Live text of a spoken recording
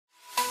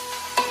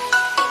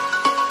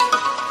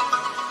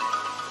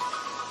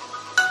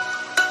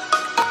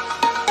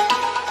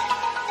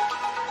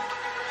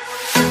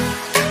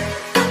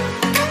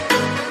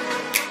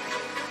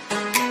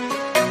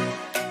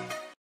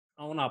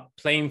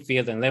playing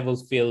field and level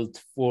field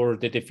for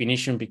the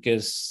definition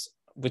because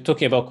we're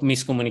talking about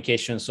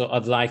miscommunication. So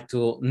I'd like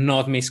to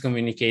not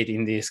miscommunicate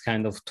in this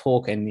kind of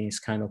talk and this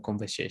kind of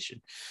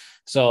conversation.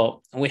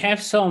 So we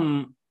have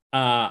some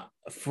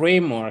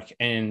framework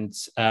and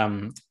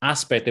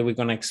aspect that we're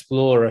going to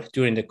explore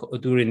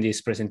during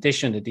this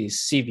presentation, that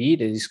is CVE,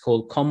 that is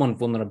called Common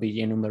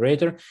Vulnerability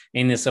Enumerator,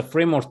 and it's a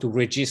framework to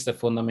register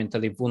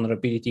fundamentally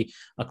vulnerability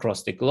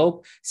across the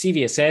globe.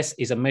 CVSS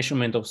is a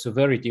measurement of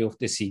severity of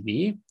the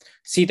CVE.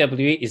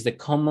 CWE is the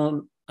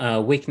Common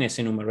Weakness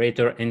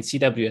Enumerator, and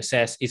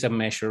CWSS is a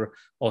measure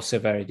of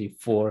severity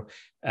for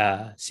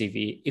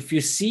CVE. If you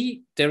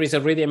see, there is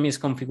already a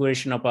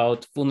misconfiguration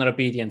about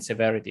vulnerability and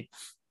severity,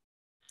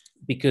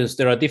 because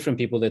there are different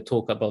people that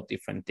talk about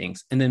different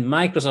things. And then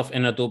Microsoft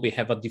and Adobe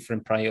have a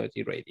different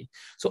priority rating.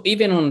 So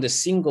even on the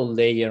single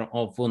layer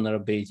of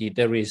vulnerability,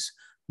 there is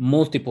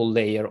multiple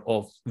layer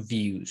of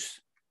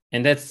views.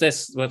 And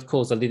that's what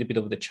caused a little bit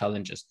of the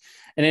challenges.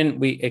 And then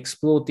we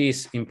explored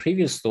this in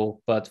previous talk,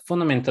 but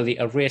fundamentally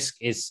a risk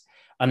is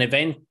an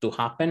event to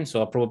happen.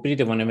 So a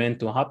probability of an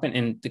event to happen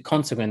and the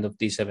consequence of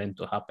this event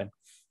to happen.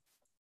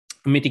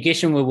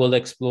 Mitigation we will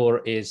explore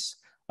is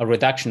a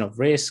reduction of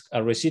risk.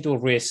 A residual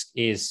risk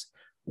is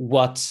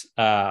what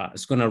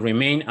is going to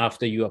remain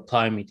after you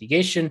apply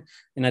mitigation,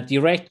 and a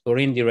direct or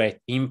indirect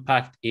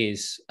impact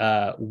is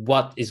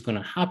what is going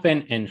to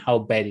happen and how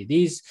bad it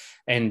is,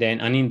 and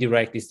then an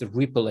indirect is the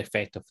ripple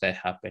effect of that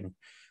happening.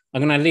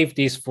 I'm going to leave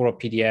this for a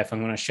PDF. I'm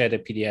going to share the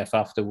PDF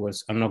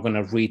afterwards. I'm not going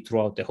to read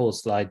throughout the whole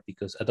slide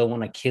because I don't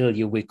want to kill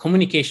you with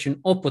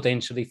communication or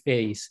potentially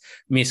face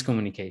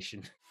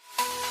miscommunication.